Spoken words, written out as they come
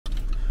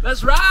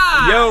Let's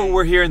ride! Yo,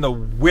 we're here in the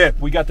whip.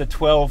 We got the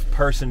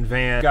 12-person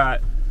van.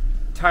 Got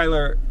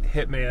Tyler,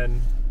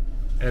 Hitman,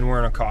 and we're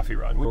on a coffee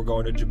run. We're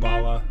going to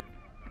Jabala.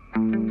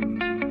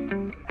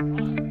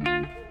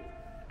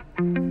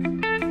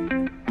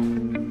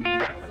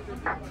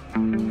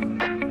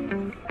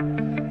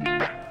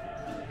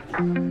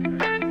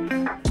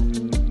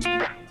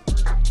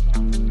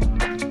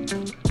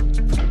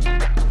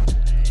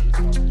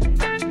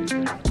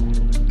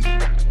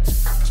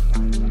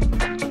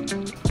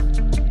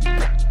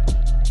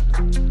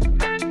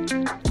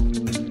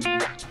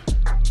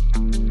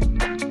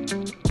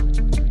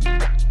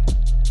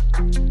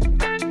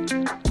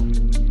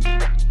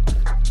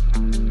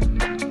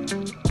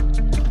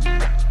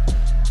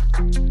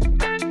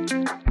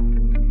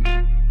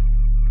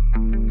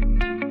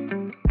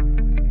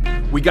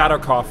 We got our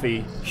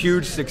coffee,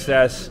 huge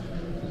success.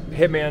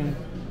 Hitman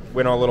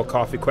went on a little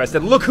coffee quest,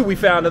 and look who we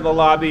found in the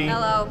lobby.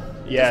 Hello.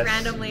 Yes. Just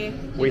randomly.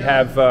 We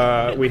have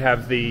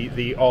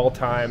the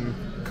all-time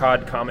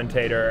COD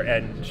commentator,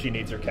 and she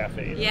needs her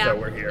caffeine. Yeah, so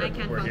we're here. I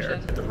can't we're function.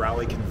 here at the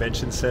Raleigh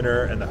Convention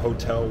Center and the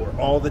hotel where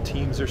all the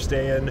teams are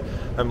staying.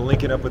 I'm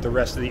linking up with the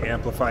rest of the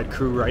Amplified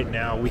crew right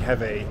now. We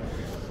have a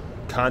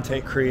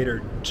content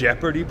creator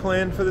Jeopardy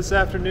planned for this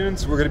afternoon,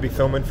 so we're going to be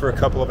filming for a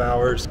couple of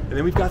hours, and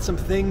then we've got some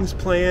things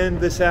planned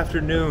this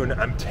afternoon.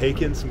 I'm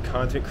taking some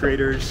content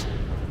creators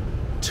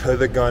to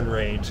the gun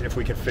range if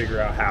we can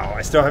figure out how.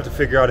 I still have to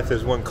figure out if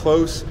there's one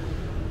close,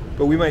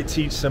 but we might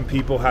teach some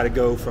people how to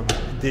go from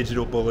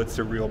digital bullets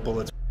to real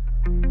bullets.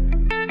 Right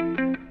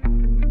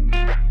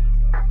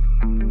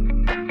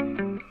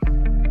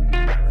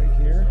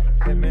here,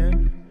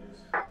 Hitman.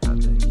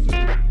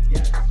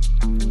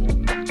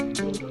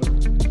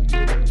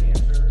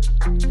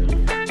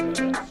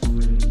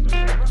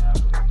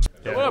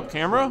 What up,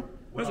 camera?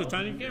 That's a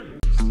tiny camera.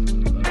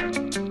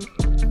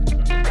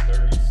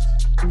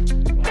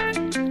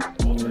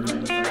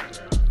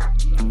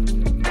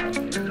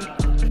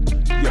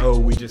 Yo,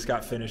 we just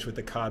got finished with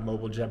the COD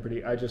Mobile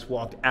Jeopardy. I just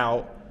walked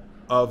out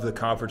of the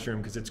conference room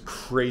because it's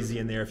crazy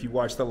in there. If you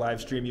watch the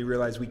live stream, you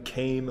realize we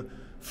came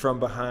from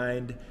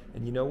behind.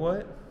 And you know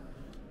what?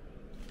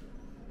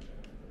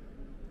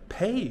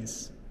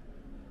 Pays.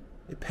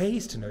 It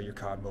pays to know your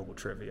COD Mobile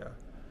trivia.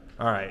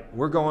 All right,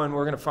 we're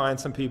gonna find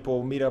some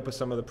people, meet up with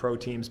some of the pro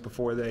teams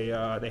before they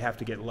have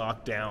to get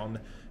locked down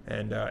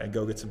and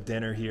go get some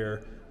dinner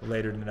here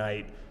later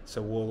tonight. So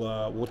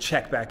we'll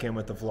check back in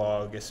with the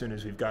vlog as soon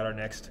as we've got our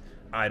next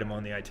item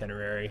on the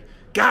itinerary.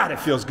 God, it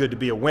feels good to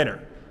be a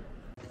winner.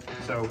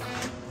 So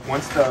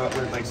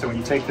so when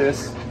you take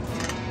this,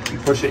 you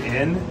push it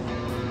in,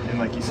 and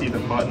like you see the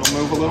button will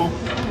move a little,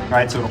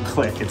 right? So it'll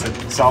click. It's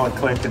a solid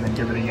click, and then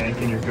give it a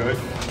yank, and you're good.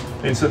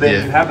 And so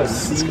then you have a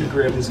C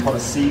grip. It's called a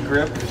C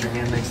grip because your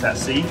hand makes that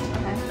C,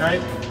 right?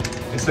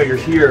 And so you're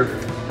here.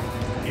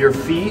 Your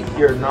feet,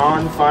 your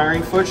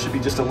non-firing foot should be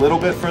just a little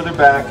bit further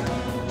back,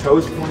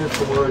 toes pointed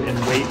forward,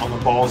 and weight on the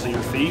balls of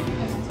your feet,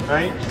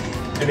 right?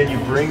 And then you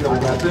bring the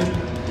weapon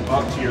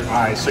up to your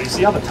eyes. So you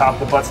see how the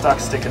top of the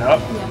buttstock's sticking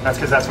up? Yeah. That's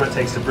because that's what it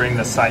takes to bring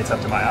the sights up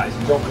to my eyes.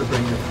 You don't want to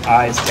bring your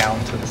eyes down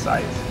to the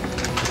sights.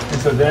 And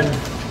so then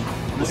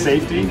the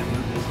safety,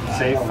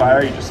 safe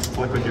fire, you just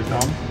flick with your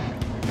thumb.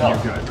 And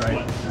you're good,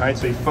 right? All right,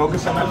 so you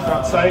focus on that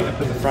front sight and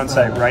put the front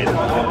sight right in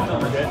the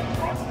middle. Okay?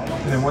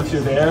 And then once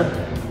you're there,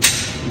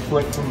 you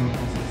flick from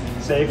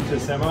safe to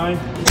semi.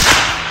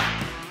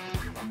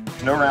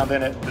 No round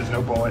in it, there's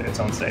no bullet, it's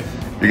on safe.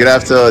 You're gonna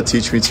have to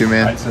teach me too,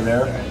 man. All right, so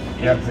there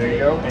you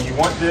go. And you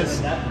want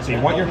this, so you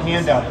want your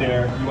hand out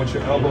there, you want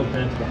your elbow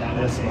bent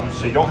this much.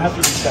 So you don't have to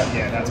reach that,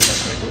 yeah, that's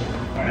perfect.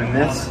 And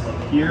this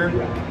here,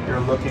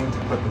 you're looking to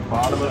put the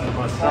bottom of the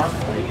buttstock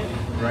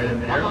right in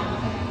there,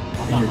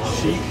 and your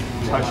cheek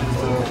touches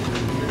the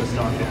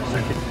stock there. So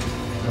you can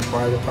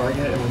fire the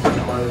target, and once you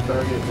fire the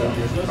target,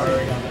 you're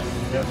firing.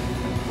 Yep.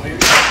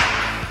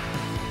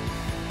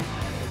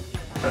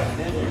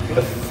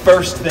 The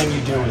first thing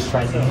you do is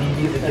try and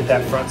immediately get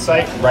that front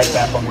sight right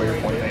back on where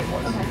your point aim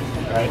was.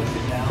 Right?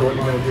 So what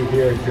you're going to do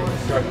here is you're going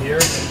to start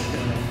here,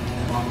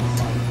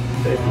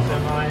 save the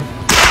semi.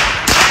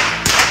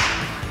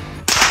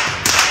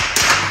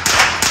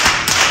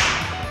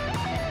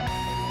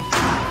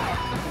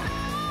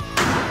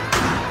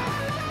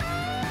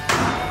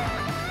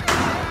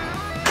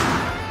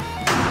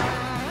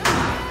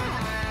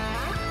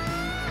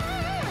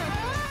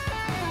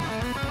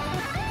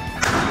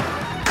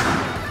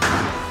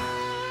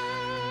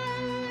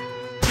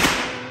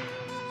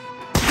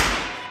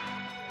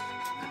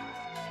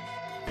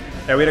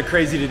 Yeah, we had a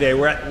crazy today.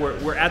 We're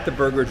at the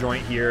burger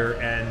joint here,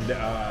 and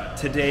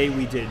today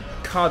we did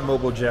COD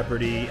Mobile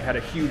Jeopardy. Had a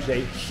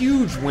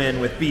huge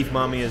win with Beef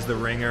Mommy as the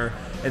ringer,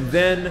 and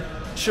then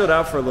chilled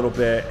out for a little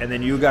bit. And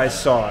then you guys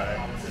saw it.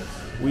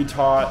 We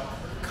taught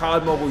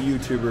COD Mobile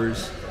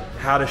YouTubers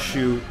how to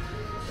shoot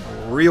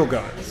real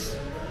guns.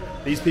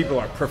 These people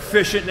are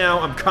proficient now.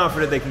 I'm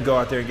confident they can go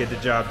out there and get the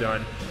job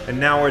done. And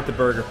now we're at the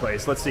burger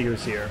place. Let's see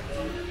who's here.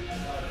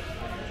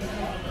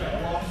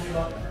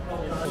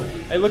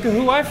 Hey, look at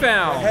who I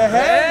found.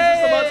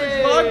 Hey,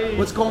 Modsix vlog?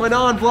 What's going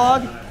on,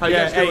 vlog? How you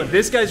guys doing?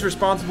 This guy's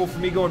responsible for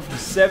me going from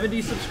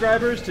 70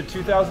 subscribers to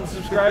 2,000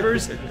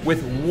 subscribers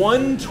with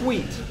one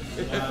tweet.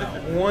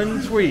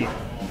 One tweet.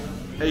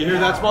 Hey, you hear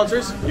that,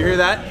 sponsors? You hear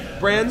that,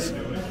 brands?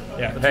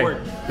 Yeah, Let's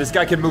work. this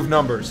guy can move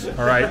numbers,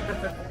 all right?